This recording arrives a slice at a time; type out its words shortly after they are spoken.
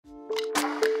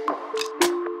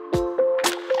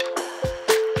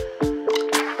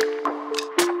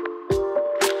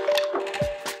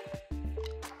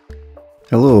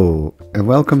Hello and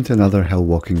welcome to another hill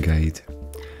walking guide.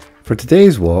 For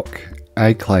today's walk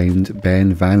I climbed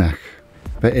Beinn Mhanach,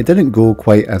 but it didn't go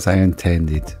quite as I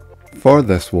intended. For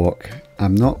this walk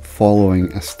I'm not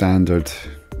following a standard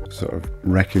sort of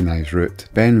recognised route.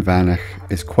 Beinn Mhanach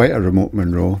is quite a remote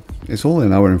Munro. It's only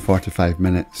an hour and 45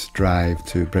 minutes drive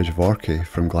to Bridge of Orchy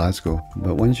from Glasgow,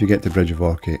 but once you get to Bridge of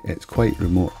Orchy it's quite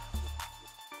remote.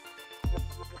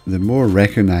 The more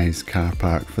recognised car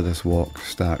park for this walk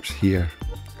starts here,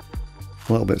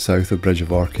 a little bit south of Bridge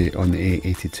of Orchy on the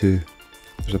A82.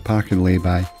 There's a parking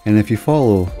lay-by, and if you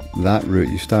follow that route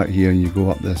you start here and you go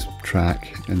up this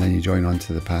track and then you join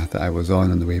onto the path that I was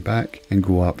on the way back and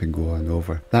go up and go on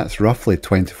over. That's roughly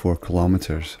 24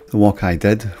 kilometres. The walk I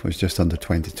did was just under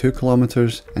 22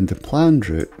 kilometres and the planned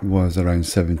route was around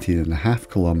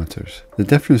 17.5 kilometres. The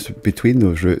difference between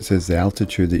those routes is the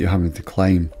altitude that you're having to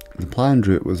climb. The planned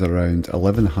route was around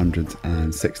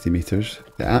 1160 metres,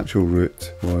 the actual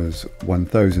route was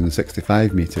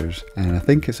 1065 metres, and I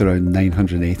think it's around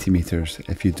 980 metres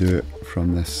if you do it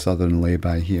from this southern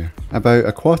lay-by here. About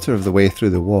a quarter of the way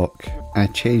through the walk I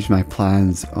changed my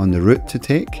plans on the route to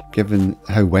take, given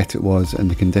how wet it was and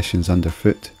the conditions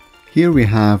underfoot. Here we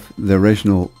have the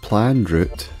original planned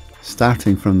route,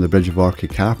 starting from the Bridge of Orchy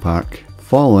car park,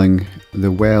 following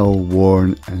the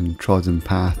well-worn and trodden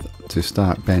path to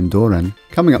start Beinn Mhanach,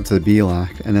 coming up to the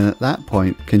Beinn, and then at that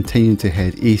point continue to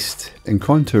head east and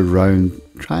contour round,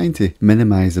 trying to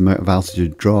minimise the amount of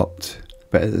altitude dropped.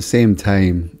 But at the same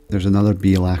time there's another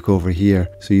Beinn over here,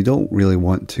 so you don't really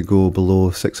want to go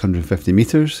below 650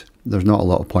 metres. There's not a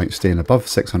lot of point staying above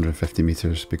 650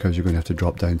 metres because you're going to have to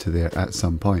drop down to there at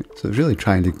some point. So it's really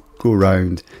trying to go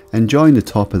round and join the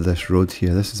top of this road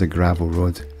here. This is a gravel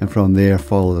road, and from there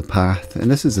follow the path,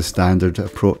 and this is the standard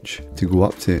approach to go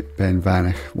up to Beinn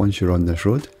Mhanach once you're on this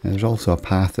road. And there's also a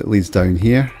path that leads down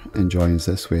here and joins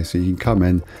this way, so you can come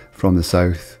in from the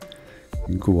south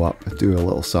and go up, do a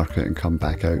little circuit and come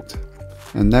back out.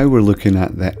 And now we're looking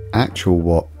at the actual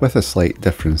walk with a slight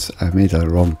difference. I made a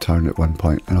wrong turn at one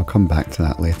point and I'll come back to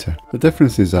that later. The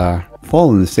differences are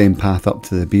following the same path up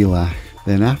to the Beinn.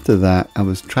 Then after that I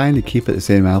was trying to keep at the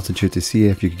same altitude to see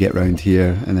if you could get round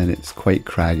here, and then it's quite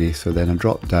craggy, so then I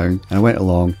dropped down and I went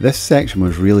along. This section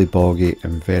was really boggy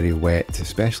and very wet,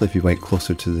 especially if you went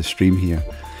closer to the stream here.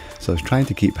 So I was trying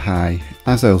to keep high.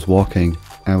 As I was walking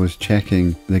I was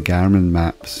checking the Garmin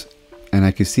maps and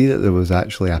I could see that there was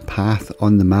actually a path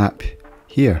on the map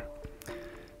here.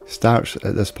 Starts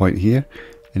at this point here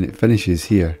and it finishes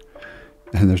here,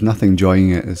 and there's nothing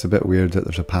joining it. It's a bit weird that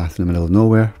there's a path in the middle of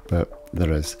nowhere, but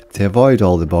there is. To avoid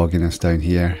all the bogginess down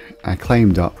here I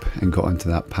climbed up and got onto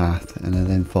that path, and I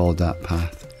then followed that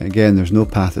path. Again, there's no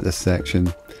path at this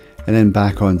section, and then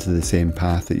back onto the same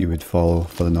path that you would follow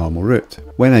for the normal route.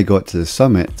 When I got to the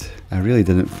summit I really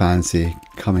didn't fancy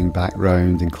coming back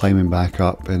round and climbing back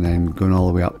up and then going all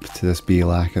the way up to this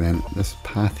Beinn, and then this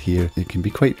path here. It can be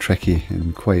quite tricky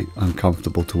and quite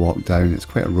uncomfortable to walk down. It's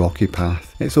quite a rocky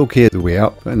path. It's okay the way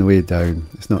up, but on the way down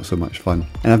it's not so much fun.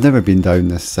 And I've never been down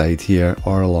this side here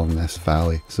or along this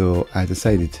valley, so I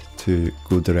decided to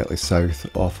go directly south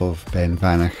off of Beinn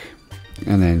Mhanach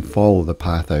and then follow the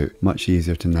path out. Much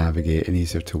easier to navigate and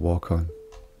easier to walk on.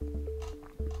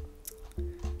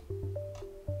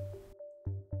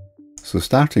 So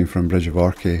starting from Bridge of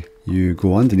Orchy, you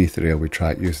go underneath the railway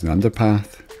track using the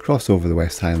underpath, cross over the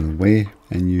West Highland Way,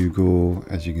 and you go,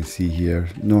 as you can see here,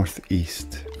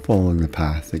 northeast, following the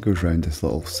path. It goes round this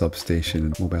little substation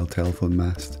and mobile telephone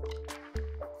mast.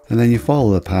 And then you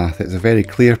follow the path. It's a very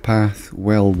clear path,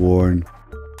 well worn,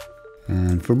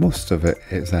 and for most of it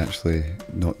it's actually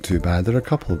not too bad. There are a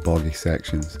couple of boggy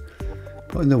sections,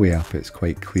 but on the way up it's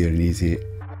quite clear and easy.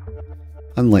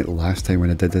 Unlike the last time when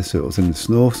I did this, it was in the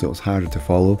snow, so it was harder to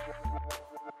follow.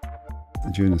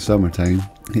 During the summertime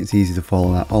it's easy to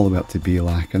follow that all the way up to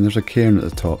Beinn, and there's a cairn at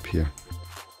the top here.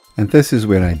 And this is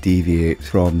where I deviate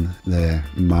from the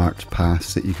marked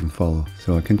paths that you can follow.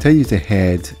 So I continue to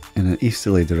head in an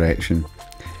easterly direction.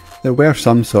 There were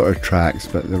some sort of tracks,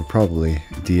 but they were probably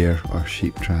deer or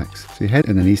sheep tracks. So you head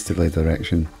in an easterly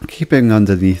direction, keeping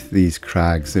underneath these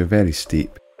crags. They're very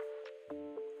steep.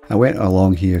 I went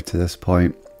along here to this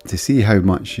point to see how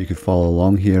much you could follow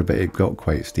along here, but it got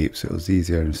quite steep, so it was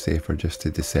easier and safer just to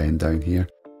descend down here.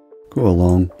 Go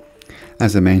along.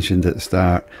 As I mentioned at the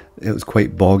start, it was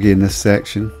quite boggy in this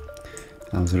section.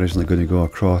 I was originally going to go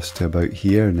across to about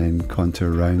here and then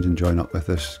contour around and join up with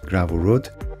this gravel road,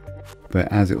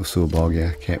 but as it was so boggy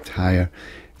I kept higher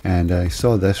and I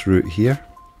saw this route here.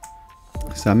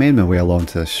 So I made my way along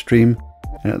to the stream,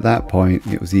 and at that point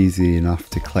it was easy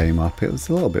enough to climb up. It was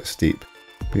a little bit steep,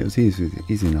 but it was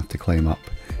easy enough to climb up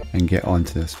and get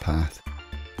onto this path.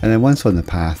 And then once on the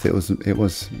path, it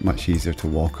was much easier to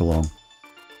walk along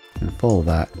and follow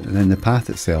that. And then the path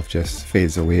itself just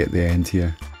fades away at the end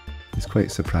here. It's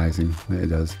quite surprising that it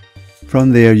does.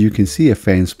 From there you can see a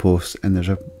fence post, and there's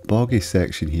a boggy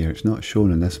section here. It's not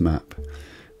shown on this map,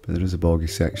 but there is a boggy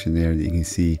section there that you can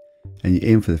see, and you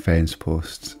aim for the fence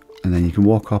posts, and then you can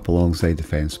walk up alongside the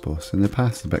fence posts, and the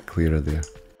path's a bit clearer there.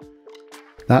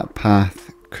 That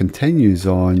path continues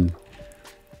on,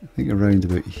 I think around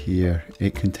about here.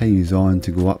 It continues on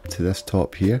to go up to this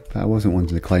top here, but I wasn't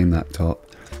wanting to climb that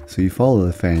top. So you follow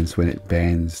the fence when it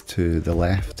bends to the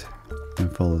left,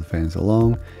 and follow the fence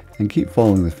along, and keep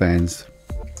following the fence.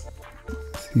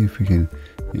 See if we can,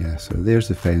 yeah, so there's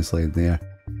the fence line there.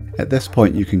 At this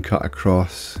point you can cut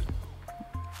across,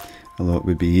 although it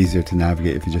would be easier to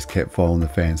navigate if you just kept following the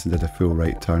fence and did a full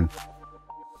right turn.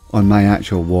 On my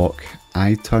actual walk,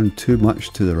 I turned too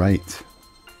much to the right,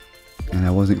 and I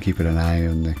wasn't keeping an eye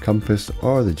on the compass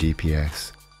or the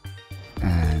GPS,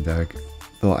 and I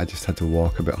thought I just had to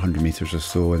walk about 100 meters or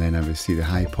so and then I would see the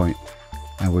high point.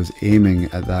 I was aiming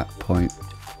at that point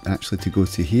actually to go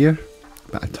to here,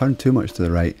 but I turned too much to the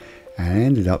right and I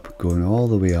ended up going all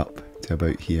the way up to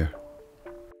about here,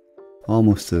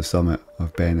 almost to the summit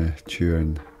of Beinn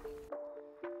Mhanach.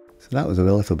 So that was a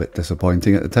little bit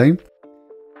disappointing at the time,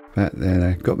 but then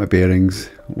I got my bearings,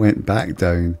 went back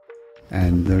down,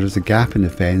 and there's a gap in the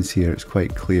fence here. It's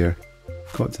quite clear.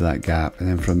 Got to that gap, and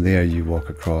then from there you walk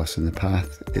across, and the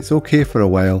path, it's okay for a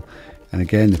while, and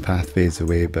again the path fades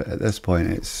away, but at this point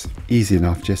it's easy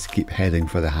enough just to keep heading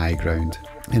for the high ground,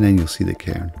 and then you'll see the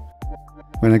cairn.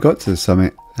 When I got to the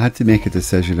summit, I had to make a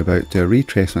decision about, do I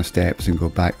retrace my steps and go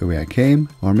back the way I came,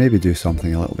 or maybe do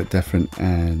something a little bit different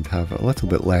and have a little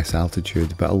bit less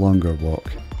altitude but a longer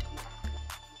walk.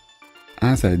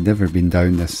 As I had never been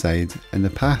down this side, and the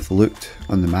path looked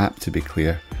on the map to be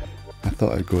clear, I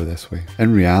thought I'd go this way.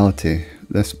 In reality,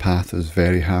 this path was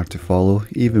very hard to follow,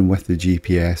 even with the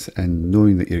GPS and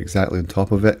knowing that you're exactly on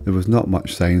top of it. There was not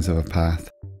much signs of a path,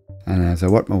 and as I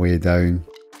worked my way down,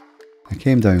 I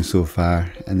came down so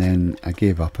far and then I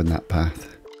gave up on that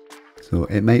path. So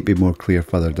it might be more clear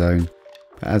further down,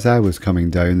 but as I was coming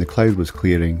down, the cloud was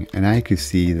clearing and I could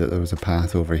see that there was a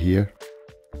path over here.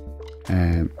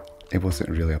 It wasn't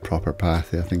really a proper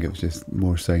path. I think it was just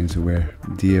more signs of where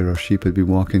deer or sheep had been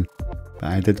walking. But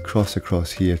I did cross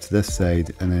across here to this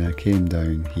side, and then I came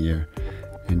down here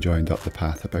and joined up the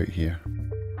path about here.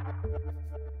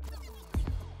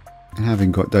 And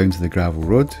having got down to the gravel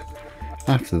road,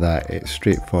 after that it's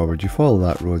straightforward. You follow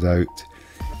that road out,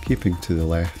 keeping to the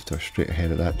left or straight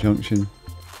ahead at that junction.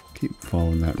 Keep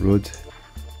following that road,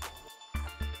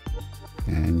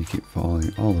 and you keep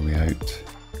following all the way out.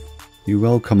 You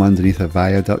will come underneath a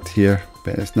viaduct here,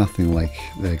 but it's nothing like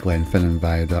the Glenfinnan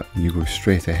viaduct. You go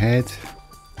straight ahead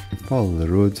and follow the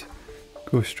road,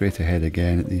 go straight ahead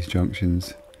again at these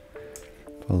junctions,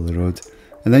 follow the road,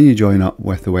 and then you join up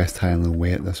with the West Highland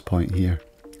Way at this point here,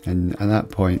 and at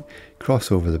that point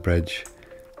cross over the bridge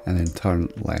and then turn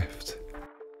left,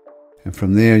 and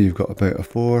from there you've got about a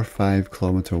 4 or 5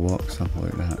 kilometre walk, something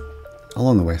like that,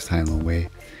 along the West Highland Way.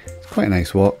 It's quite a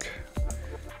nice walk,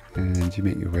 and you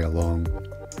make your way along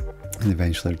and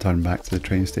eventually return back to the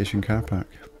train station car park.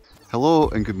 Hello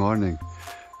and good morning.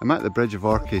 I'm at the Bridge of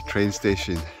Orchy train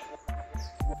station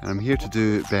and I'm here to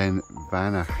do Beinn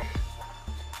Mhanach.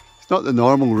 It's not the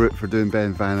normal route for doing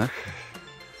Beinn Mhanach.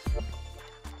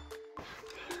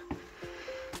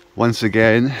 Once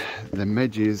again, the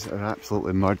midges are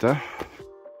absolutely murder.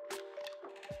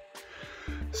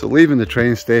 So leaving the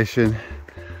train station,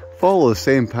 follow the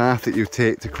same path that you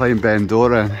take to climb Beinn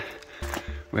Mhanach.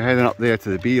 We're heading up there to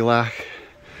the Beinn,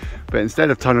 but instead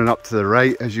of turning up to the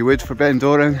right as you would for Beinn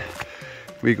Mhanach,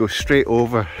 we go straight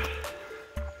over.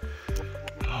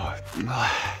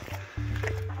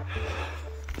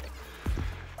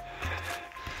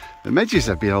 The midges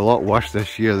have been a lot worse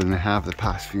this year than they have the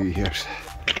past few years.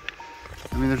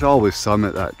 I mean, there's always some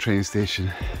at that train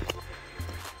station,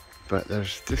 but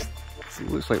there's just, it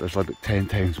looks like there's about 10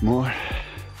 times more.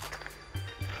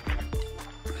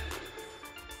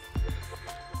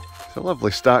 It's a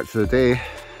lovely start to the day,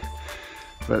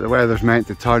 but the weather's meant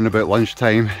to turn about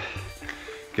lunchtime,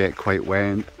 get quite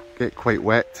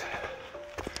wet.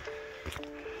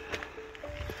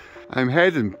 I'm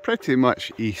heading pretty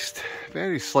much east,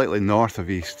 very slightly north of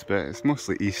east, but it's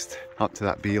mostly east up to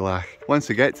that Beinn. Once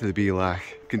I get to the Beinn,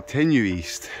 continue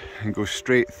east and go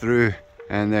straight through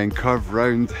and then curve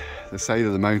round the side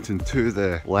of the mountain to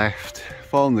the left,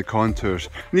 following the contours.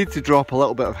 Need to drop a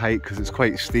little bit of height because it's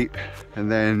quite steep,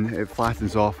 and then it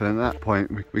flattens off, and at that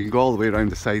point we can go all the way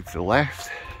around the side to the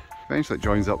left. Eventually it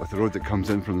joins up with the road that comes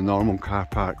in from the normal car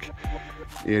park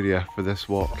area for this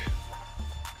walk.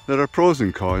 There are pros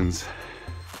and cons.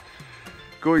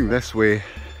 Going this way,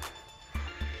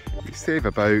 you save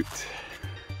about,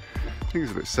 I think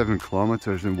it's about 7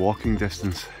 kilometers in walking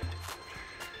distance,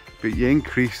 but you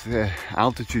increase the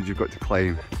altitude you've got to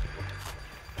climb.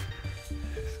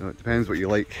 So it depends what you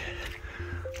like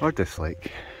or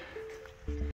dislike.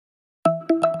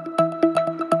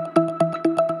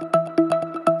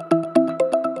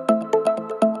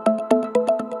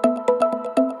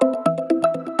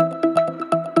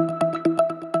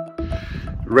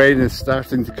 Rain is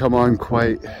starting to come on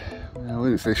quite, I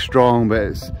wouldn't say strong, but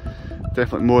it's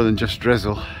definitely more than just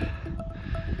drizzle.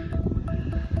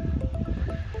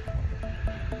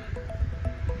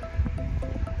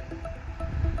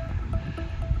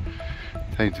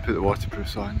 Time to put the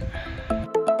waterproofs on.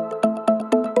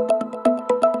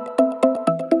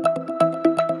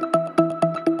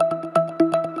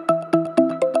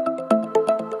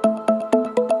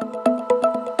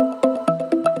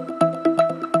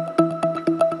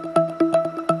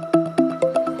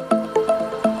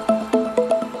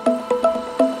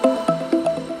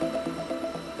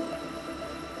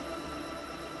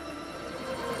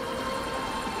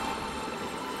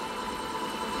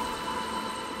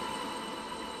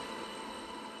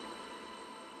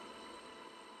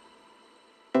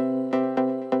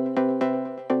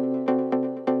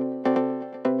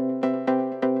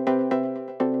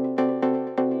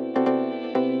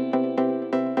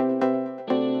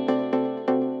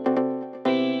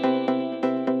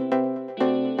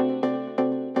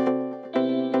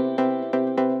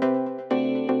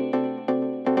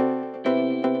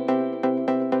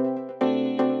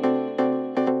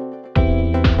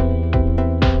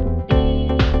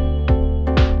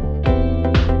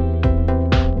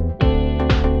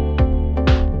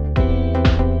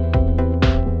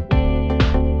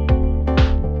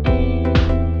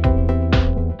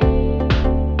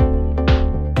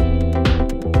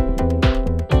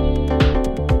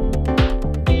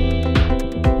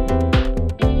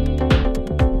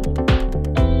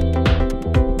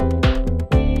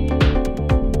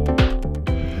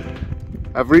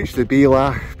 I've reached the Beinn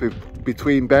Mhanach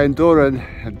between Beinn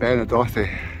Mhanach and Beinn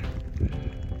Mhanach.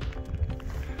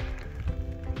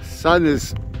 The sun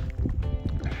is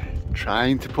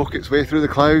trying to poke its way through the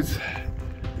clouds.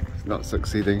 It's not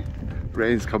succeeding.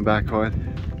 Rain's come back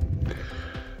on.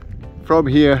 From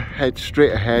here, head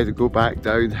straight ahead and go back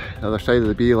down the other side of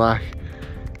the Beinn Mhanach,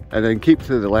 and then keep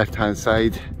to the left hand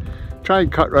side. Try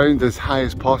and cut round as high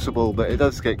as possible, but it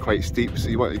does get quite steep, so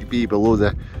you want to be below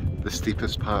the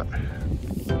steepest part.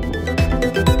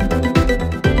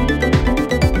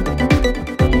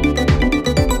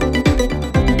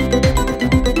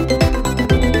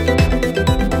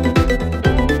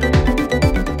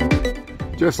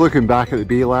 Just looking back at the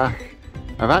Beinn Mhanach,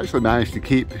 I've actually managed to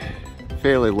keep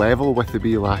fairly level with the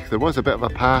Beinn Mhanach. There was a bit of a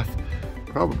path,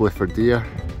 probably for deer,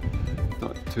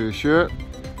 not too sure.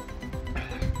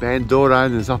 Beinn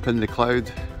Mhanach is up in the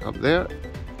cloud up there.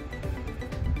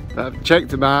 I've checked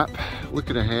the map,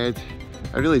 looking ahead.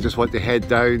 I really just want to head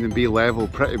down and be level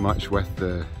pretty much with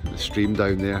the stream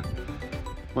down there.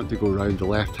 I want to go around the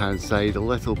left hand side a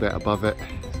little bit above it,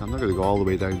 so I'm not going to go all the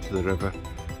way down to the river,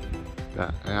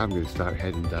 but I am going to start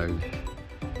heading down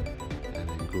and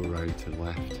then go around to the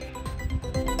left.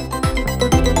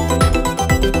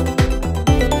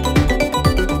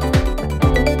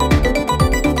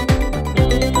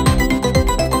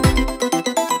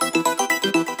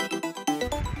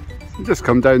 Just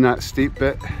come down that steep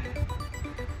bit,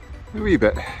 a wee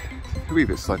bit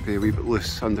slippy, a wee bit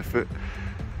loose underfoot.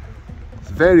 It's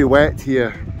very wet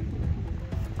here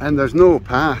and there's no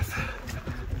path,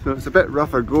 so it's a bit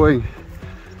rougher going,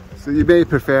 so you may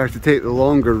prefer to take the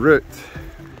longer route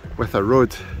with a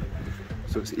road,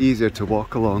 so it's easier to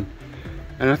walk along.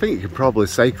 And I think you could probably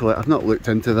cycle it, I've not looked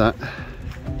into that.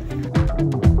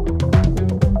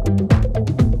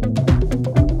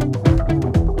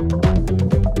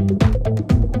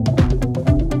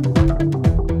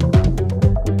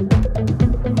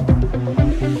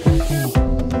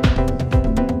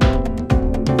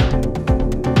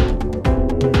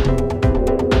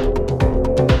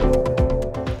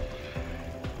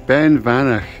 Beinn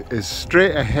Mhanach is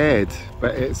straight ahead,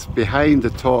 but it's behind the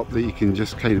top that you can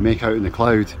just kind of make out in the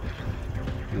cloud.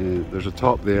 There's a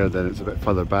top there, then it's a bit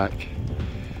further back.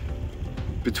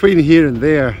 Between here and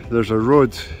there, there's a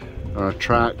road or a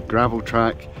track, gravel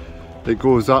track, that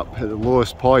goes up at the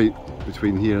lowest point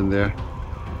between here and there.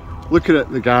 Looking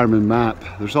at the Garmin map,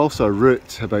 there's also a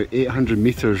route about 800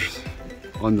 metres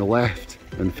on the left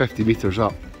and 50 metres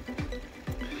up.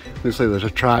 Looks like there's a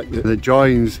track that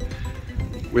joins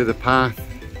with a path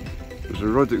There's a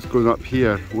road that's going up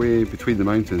here, way between the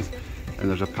mountains, and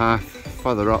there's a path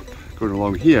further up going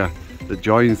along here that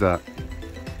joins that.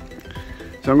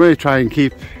 So I'm going to try and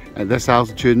keep at this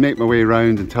altitude, make my way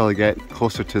around until I get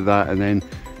closer to that, and then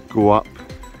go up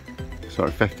sort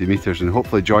of 50 metres and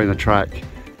hopefully join a track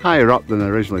higher up than I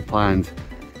originally planned.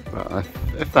 But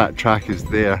if that track is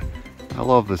there,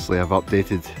 I'll obviously have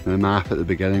updated the map at the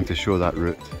beginning to show that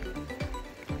route.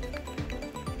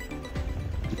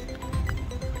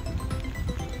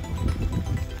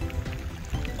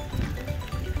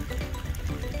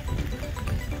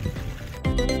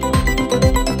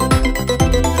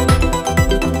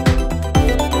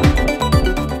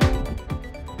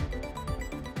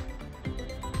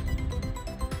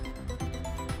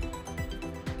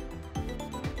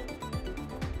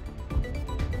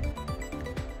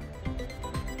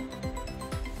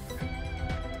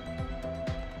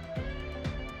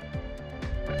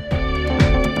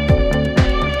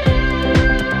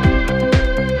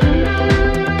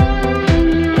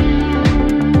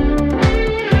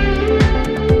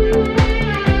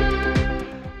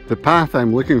 The path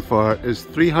I'm looking for is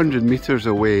 300 metres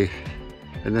away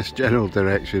in this general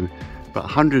direction, but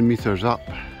 100 metres up.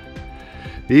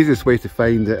 The easiest way to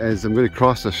find it is I'm going to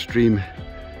cross a stream,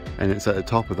 and it's at the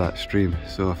top of that stream.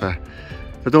 So if I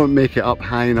don't make it up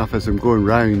high enough as I'm going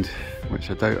round, which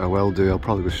I doubt I will do, I'll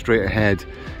probably go straight ahead,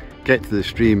 get to the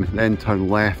stream, then turn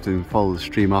left and follow the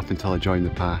stream up until I join the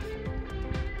path.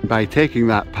 By taking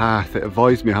that path, it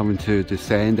avoids me having to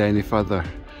descend any further.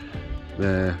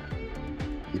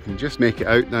 You can just make it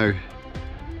out now.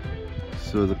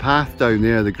 So the path down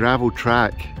there, the gravel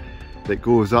track that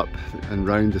goes up and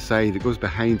round the side, it goes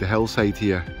behind the hillside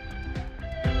here.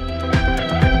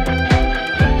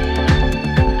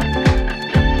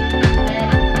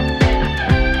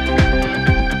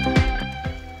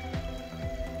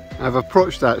 I've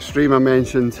approached that stream I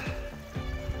mentioned.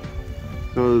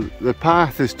 So the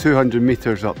path is 200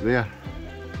 metres up there.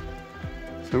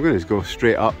 So I'm going to just go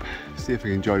straight up, see if I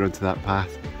can join onto that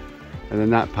path. And then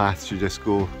that path should just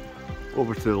go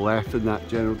over to the left in that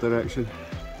general direction.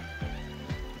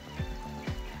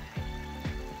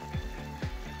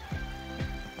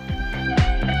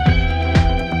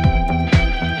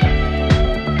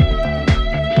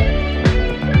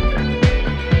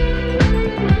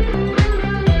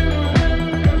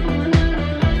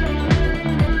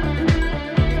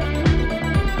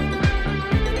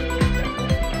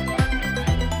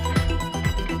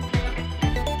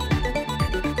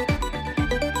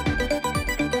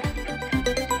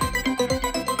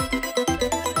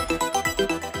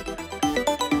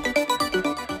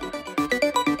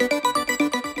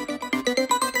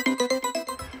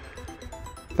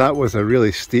 That was a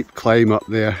really steep climb up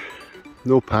there,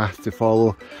 no path to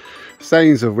follow,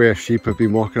 signs of where sheep have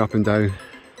been walking up and down.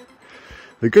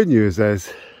 The good news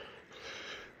is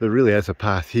there really is a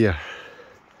path here.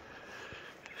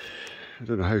 I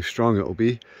don't know how strong it will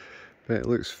be, but it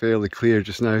looks fairly clear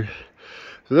just now.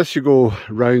 So this should go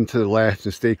round to the left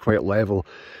and stay quite level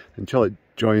until it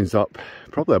joins up,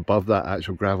 probably above that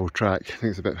actual gravel track. I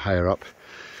think it's a bit higher up,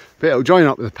 but it'll join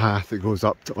up with the path that goes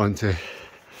up onto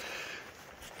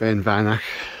Beinn Mhanach.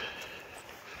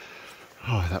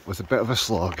 Oh, that was a bit of a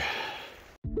slog.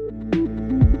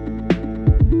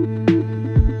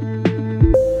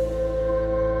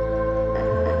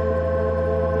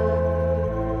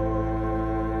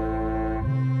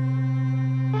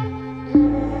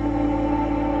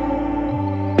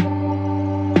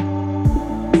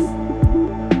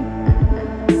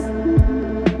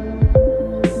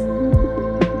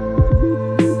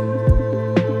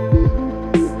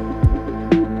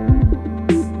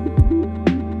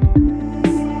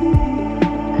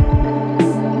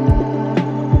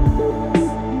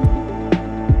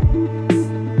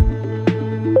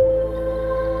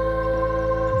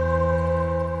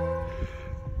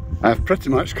 I've pretty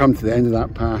much come to the end of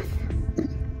that path.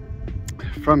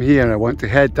 From here I want to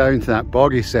head down to that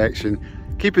boggy section,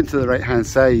 keeping to the right hand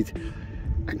side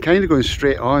and kind of going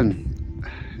straight on.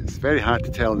 It's very hard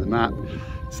to tell on the map.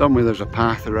 Somewhere there's a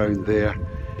path around there.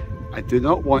 I do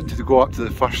not want to go up to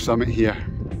the first summit here.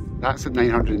 That's at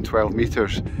 912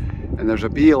 metres, and there's a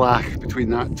Beinn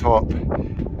between that top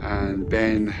and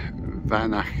Beinn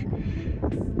Mhanach.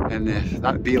 And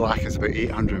that Beinn is about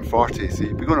 840, so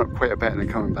you'd be going up quite a bit and then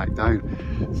coming back down.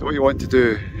 So what you want to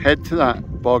do, head to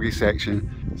that boggy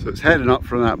section. So it's heading up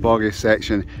from that boggy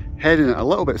section, heading a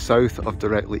little bit south of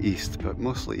directly east, but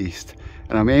mostly east.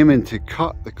 And I'm aiming to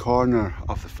cut the corner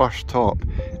of the first top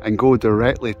and go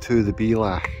directly to the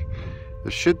Beinn.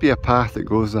 There should be a path that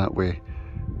goes that way,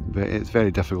 but it's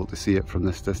very difficult to see it from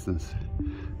this distance.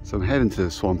 So I'm heading to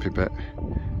the swampy bit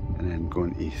and then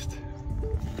going east.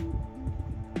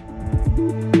 I'm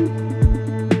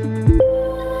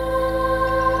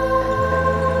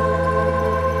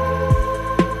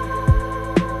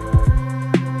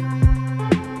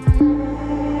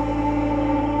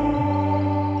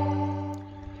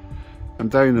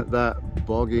down at that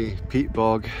boggy peat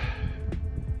bog.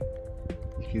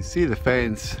 You can see the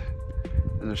fence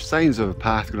and there's signs of a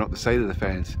path going up the side of the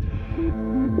fence.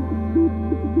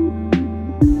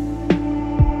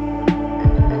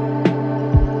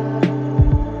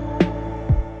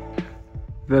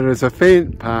 There is a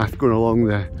faint path going along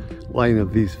the line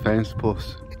of these fence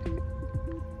posts.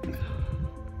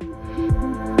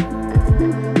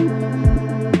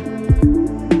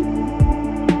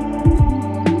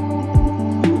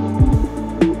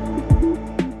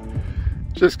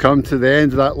 Just come to the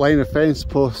end of that line of fence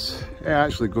posts. It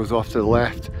actually goes off to the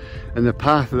left, and the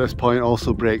path at this point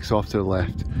also breaks off to the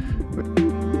left.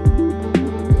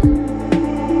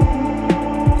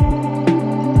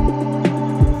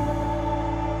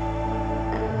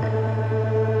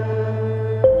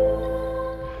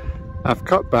 I've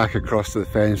cut back across to the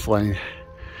fence line.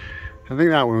 I think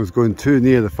that one was going too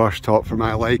near the first top for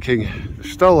my liking.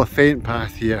 There's still a faint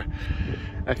path here.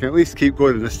 I can at least keep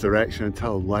going in this direction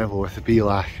until I'm level with the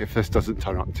Beinn if this doesn't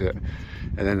turn up to it,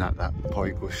 and then at that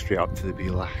point go straight up to the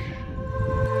Beinn.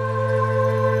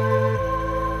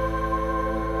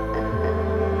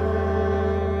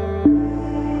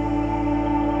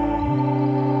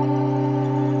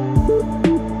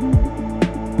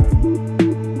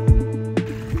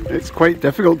 It's quite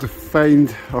difficult to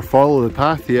find or follow the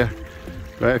path here,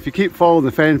 but if you keep following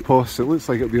the fence posts it looks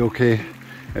like it'll be okay.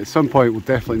 At some point we'll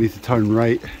definitely need to turn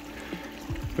right,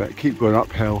 but keep going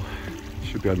uphill,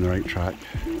 should be on the right track.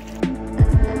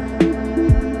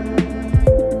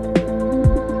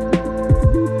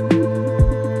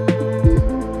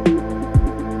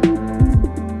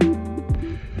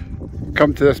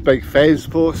 Come to this big fence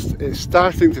post, it's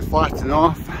starting to flatten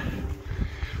off.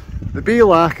 The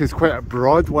Beinn is quite a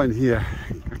broad one here,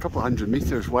 a couple of 100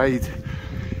 metres wide.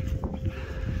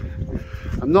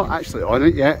 I'm not actually on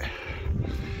it yet.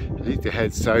 I need to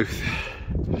head south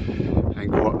and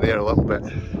go up there a little bit.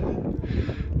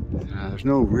 There's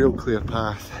no real clear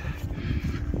path.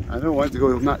 I don't want to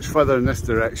go much further in this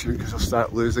direction because I'll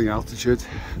start losing altitude.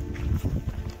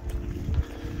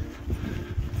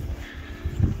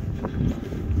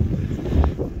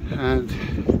 And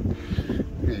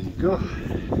there you go,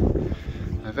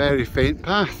 a very faint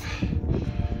path.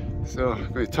 So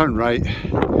I'm going to turn right,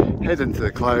 head into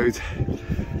the cloud.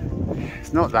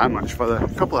 It's not that much further, a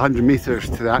couple of 100 metres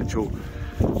to the actual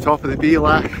top of the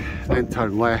Beinn, then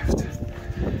turn left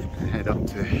and head up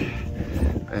to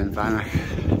Beinn Mhanach.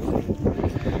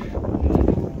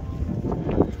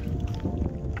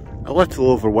 A little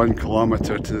over 1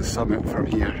 kilometre to the summit from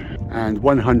here, and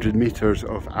 100 metres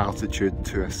of altitude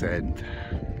to ascend.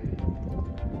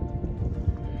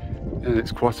 And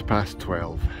it's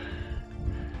 12:15.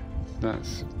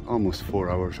 That's almost 4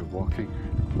 hours of walking.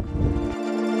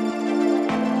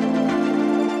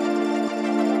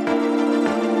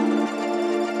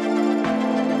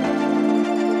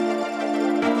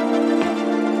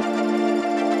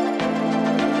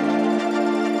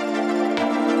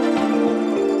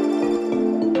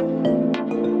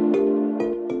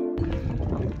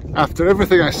 After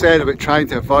everything I said about trying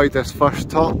to avoid this first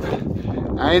top,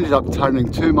 I ended up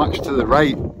turning too much to the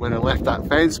right when I left that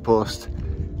fence post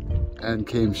and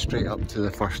came straight up to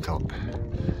the first top.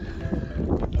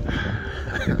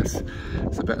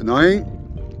 It's a bit annoying,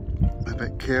 a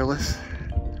bit careless.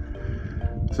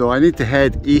 So I need to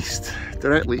head east,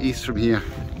 directly east from here.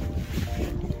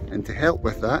 And to help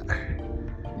with that,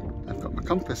 I've got my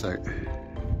compass out.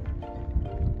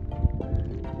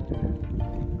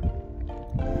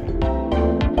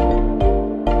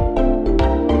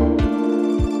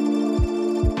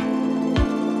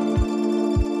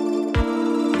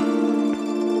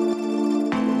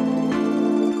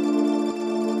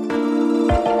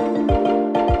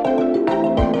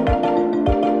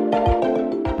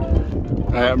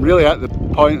 I'm really at the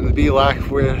point in the Beinn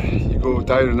where you go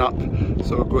down and up,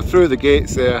 so we'll go through the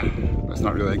gates there. It's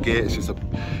not really a gate, it's just a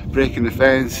break in the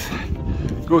fence.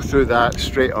 Go through that,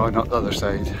 straight on up the other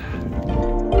side.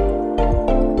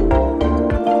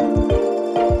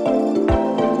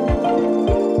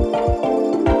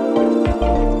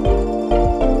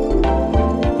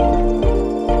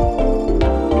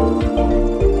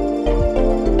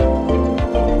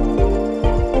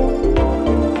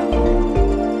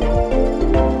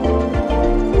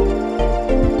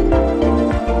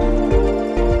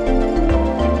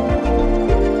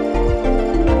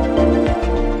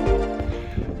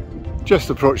 Just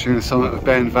approaching the summit of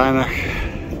Beinn Mhanach.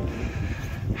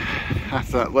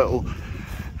 after that little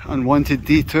unwanted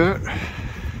detour.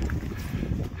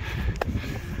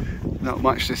 Not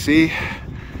much to see.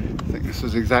 I think this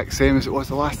was the exact same as it was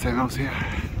the last time I was here.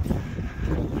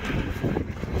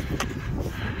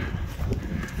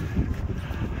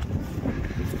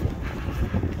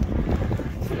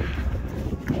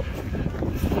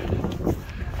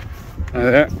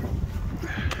 There.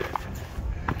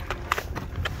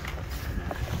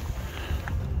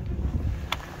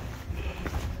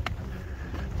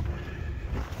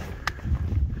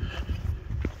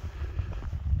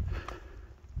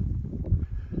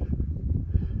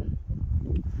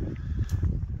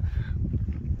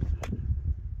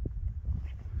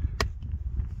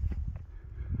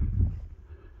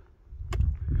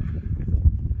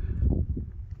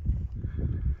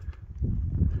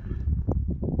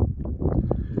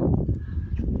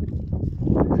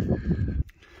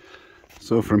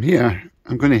 So from here,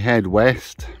 I'm going to head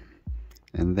west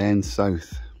and then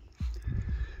south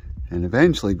and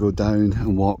eventually go down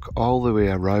and walk all the way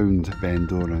around Beinn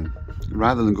Mhanach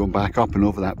rather than going back up and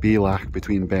over that Beinn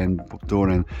between Beinn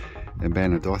Mhanach and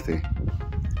Beinn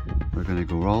Mhanach. We're going to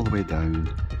go all the way down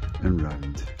and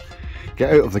round.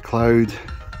 Get out of the cloud,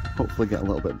 hopefully get a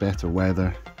little bit better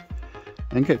weather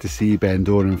and get to see Beinn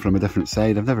Mhanach from a different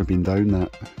side. I've never been down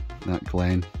that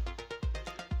glen.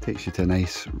 Takes you to a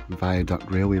nice viaduct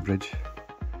railway bridge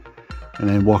and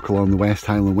then walk along the West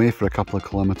Highland Way for a couple of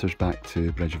kilometres back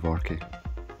to Bridge of Orchy.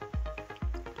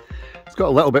 It's got a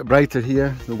little bit brighter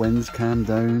here, the wind's calmed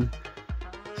down,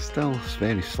 still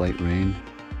very slight rain,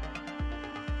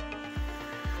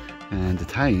 and the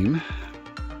time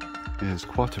is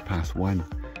 1:15,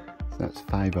 so that's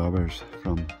 5 hours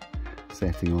from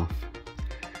setting off.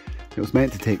 It was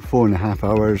meant to take 4.5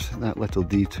 hours, that little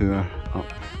detour up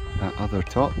that other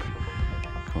top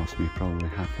cost me probably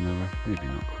half an hour, maybe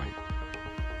not quite.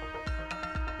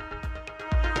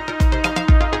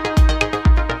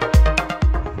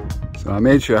 So I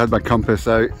made sure I had my compass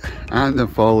out and I'm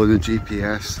following the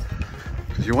GPS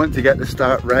because you want to get the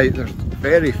start right. There's a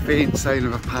very faint sign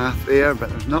of a path there, but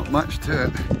there's not much to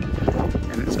it,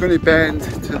 and it's going to bend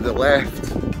to the left,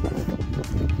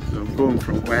 so I'm going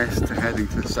from west to heading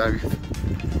to the south.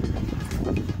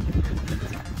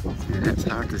 It's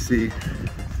hard to see,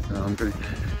 so I'm going to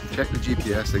check the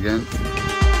GPS again.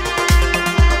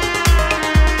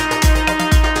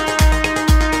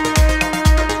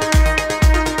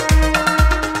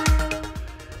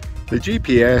 The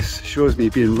GPS shows me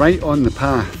being right on the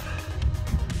path,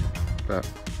 but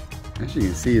as you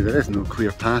can see there is no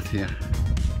clear path here.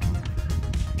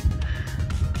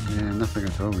 Yeah, nothing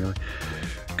at all really.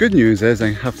 Good news is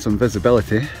I have some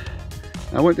visibility.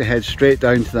 I want to head straight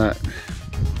down to that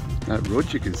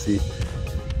road you can see.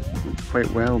 It's quite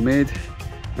well made,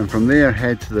 and from there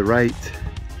head to the right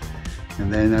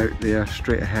and then out there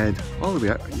straight ahead all the way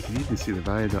up. You can even see the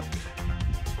viaduct.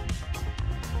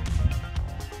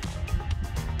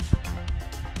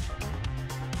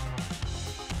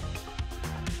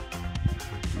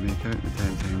 Make out the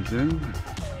 10x zoom.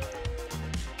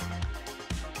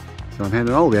 So I'm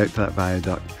heading all the way out to that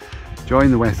viaduct,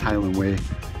 join the West Highland Way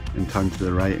and turn to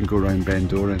the right and go around Beinn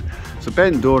Mhanach. So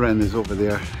Beinn Mhanach is over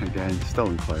there again, still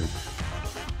in cloud.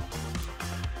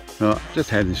 So just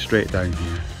heading straight down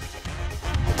here.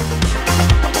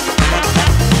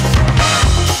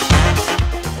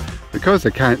 Because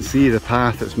I can't see the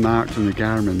path that's marked on the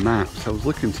Garmin maps, I was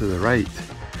looking to the right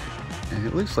and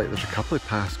it looks like there's a couple of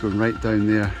paths going right down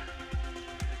there.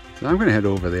 So I'm going to head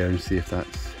over there and see if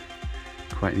that's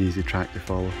quite an easy track to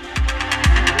follow.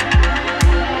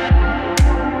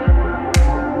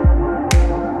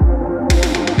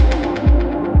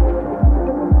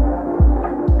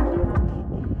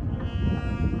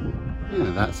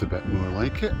 Yeah, that's a bit more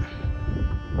like it.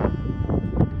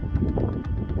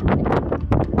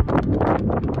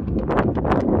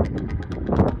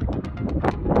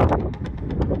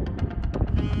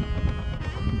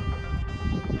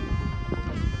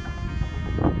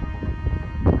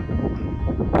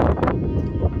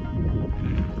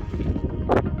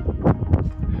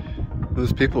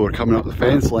 Those people were coming up the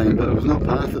fence line, but there was no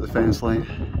path at the fence line.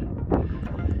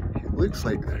 It looks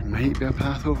like there might be a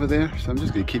path over there, so I'm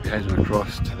just going to keep heading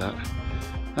across to that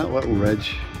little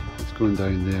ridge that's going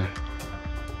down there.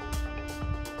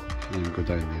 And go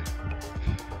down there.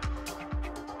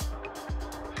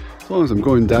 As long as I'm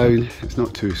going down, it's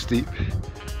not too steep,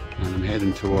 and I'm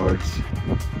heading towards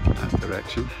that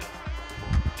direction.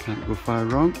 Can't go far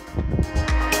wrong.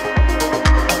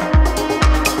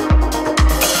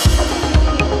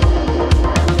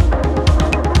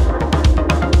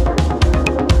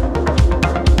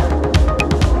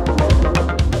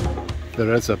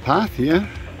 There is a path here,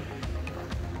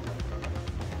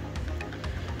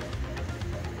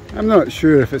 I'm not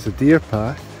sure if it's a deer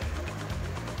path,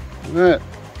 but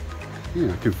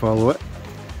yeah, I can follow it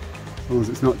as long as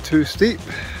it's not too steep.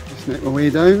 Just make my way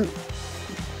down.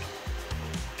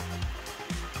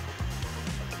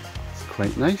 It's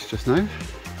quite nice just now.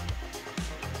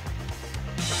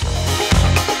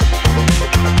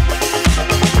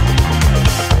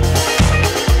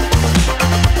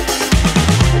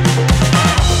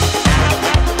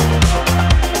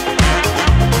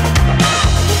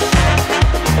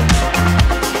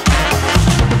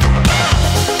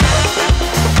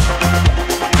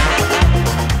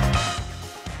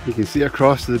 You can see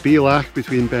across to the Beinn Mhanach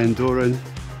between Beinn and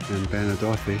Beinn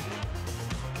Mhanach.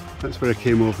 That's where I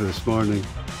came over this morning,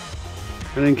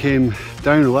 and then came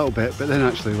down a little bit, but then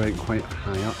actually went quite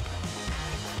high up.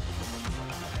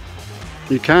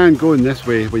 You can go in this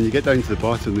way when you get down to the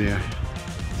bottom there.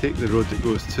 Take the road that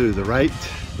goes to the right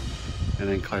and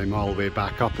then climb all the way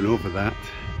back up and over that.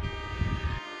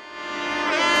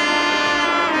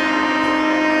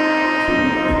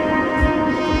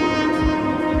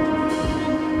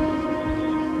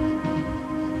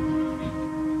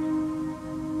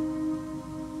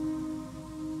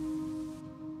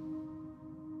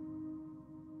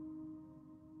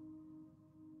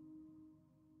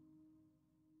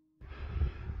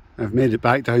 I've made it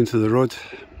back down to the road.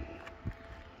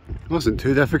 It wasn't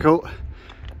too difficult.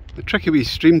 A tricky wee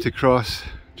stream to cross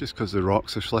just because the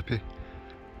rocks are slippy.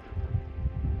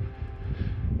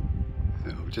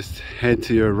 So just head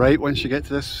to your right once you get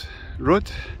to this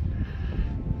road,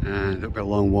 and it'll be a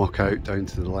long walk out down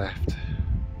to the left.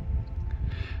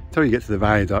 Until you get to the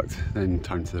viaduct, then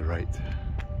turn to the right.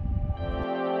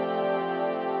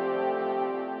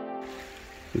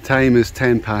 The time is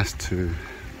 2:10.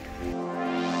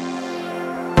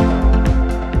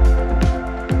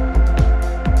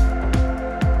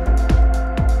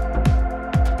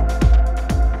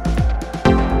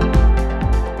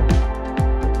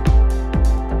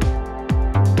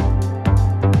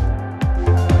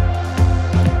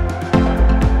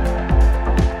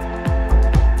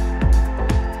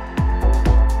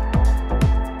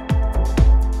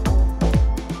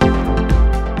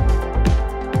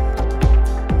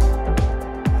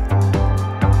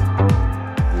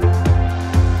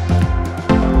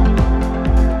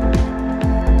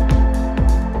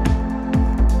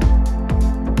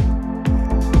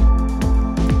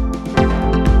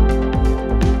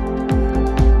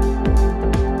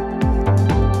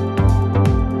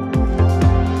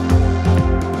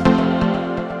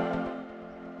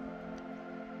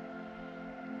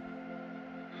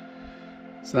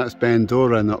 So that's Beinn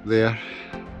Mhanach up there.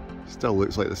 Still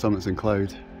looks like the summit's in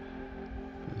cloud,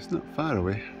 but it's not far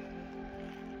away.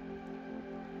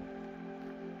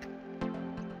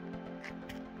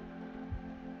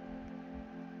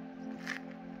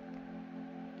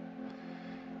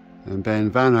 And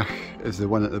Beinn Mhanach is the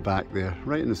one at the back there,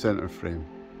 right in the centre frame.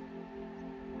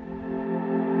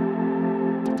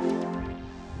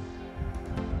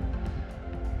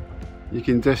 You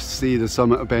can just see the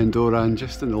summit of Beinn Mhanach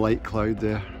just in the light cloud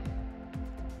there.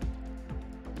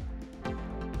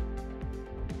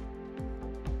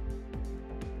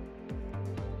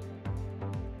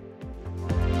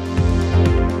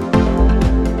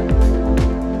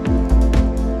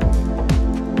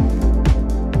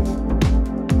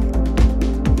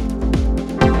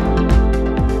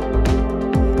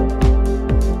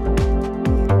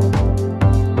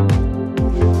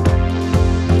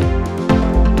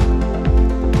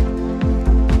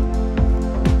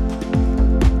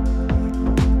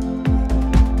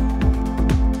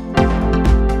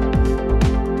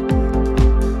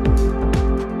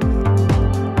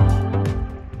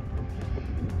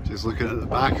 Just looking at the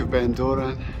back of Beinn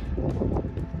Mhanach,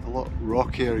 a lot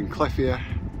rockier and cliffier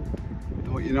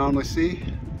than what you normally see.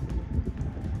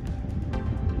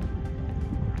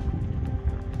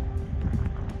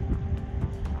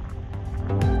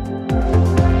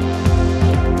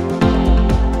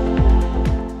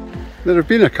 There have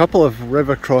been a couple of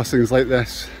river crossings like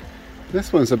this.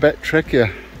 This one's a bit trickier,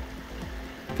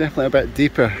 definitely a bit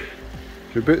deeper.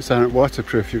 If your boots aren't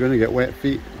waterproof, you're going to get wet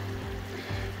feet.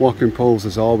 Walking poles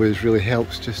as always really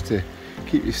helps just to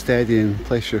keep you steady and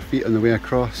place your feet on the way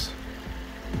across.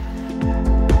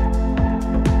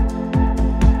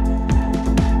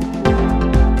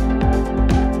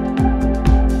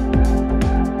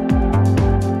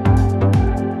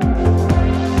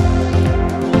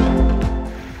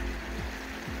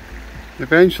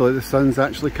 Eventually the sun's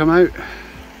actually come out.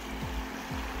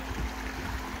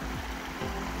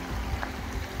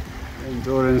 Beinn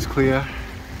Mhanach's clear.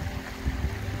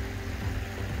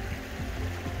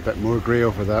 A bit more grey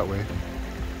over that way.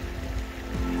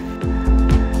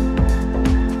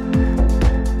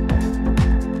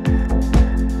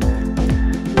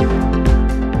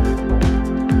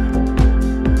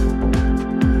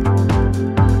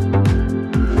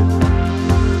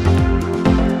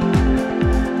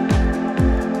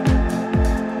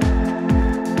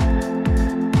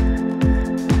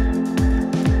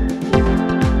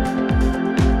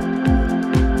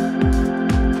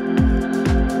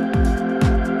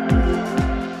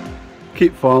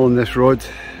 keep following this road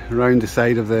around the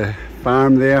side of the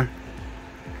farm there.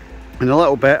 In a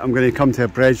little bit I'm going to come to a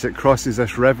bridge that crosses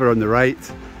this river on the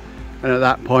right, and at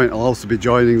that point I'll also be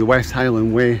joining the West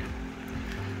Highland Way.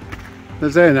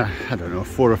 There's then, I don't know,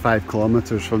 4 or 5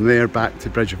 kilometres from there back to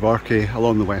Bridge of Orchy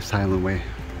along the West Highland Way.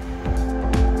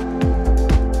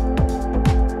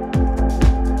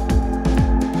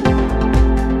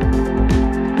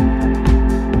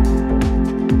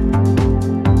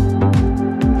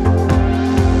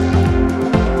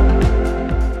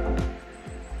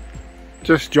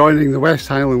 Just joining the West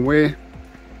Highland Way.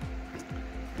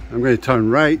 I'm going to turn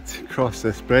right, cross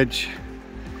this bridge,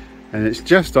 and it's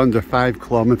just under 5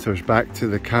 kilometres back to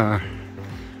the car,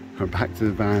 or back to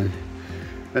the van,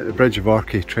 at the Bridge of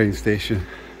Orchy train station.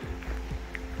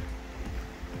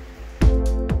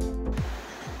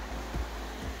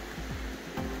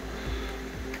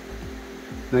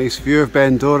 Nice view of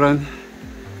Beinn.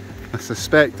 I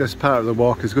suspect this part of the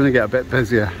walk is going to get a bit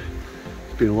busier.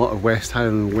 Been a lot of West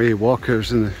Highland Way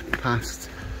walkers in the past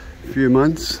few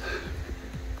months,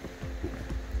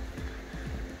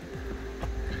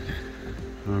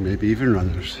 or maybe even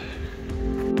runners.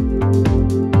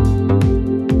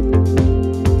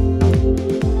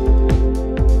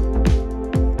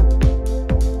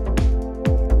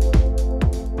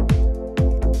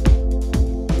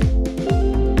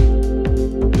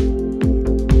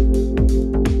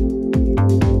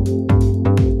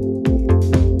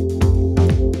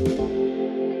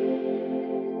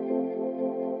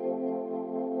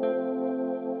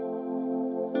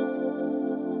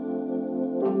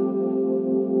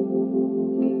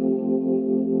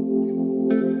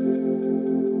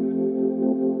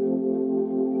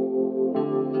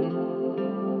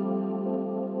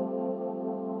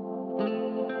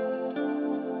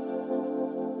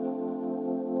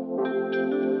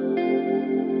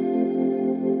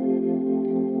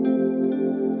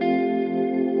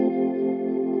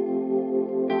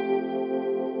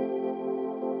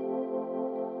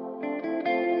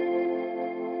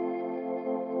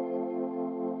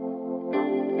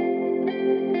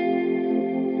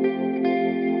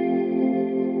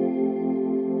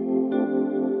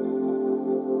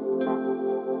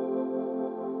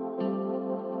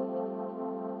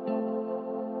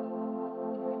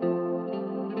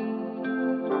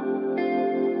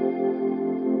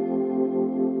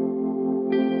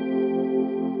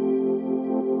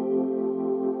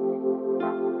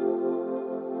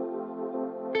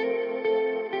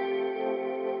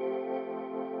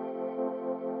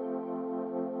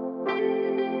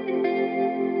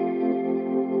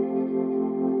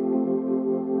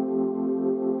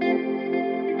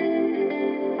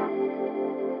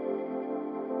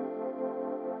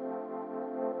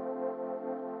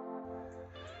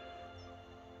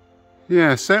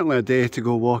 Yeah, certainly a day to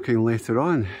go walking later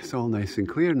on. It's all nice and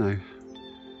clear now.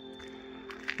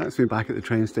 That's me back at the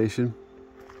train station.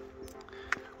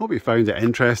 Hope you found it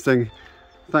interesting.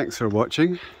 Thanks for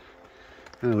watching,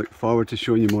 and I look forward to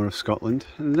showing you more of Scotland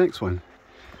in the next one.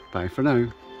 Bye for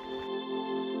now.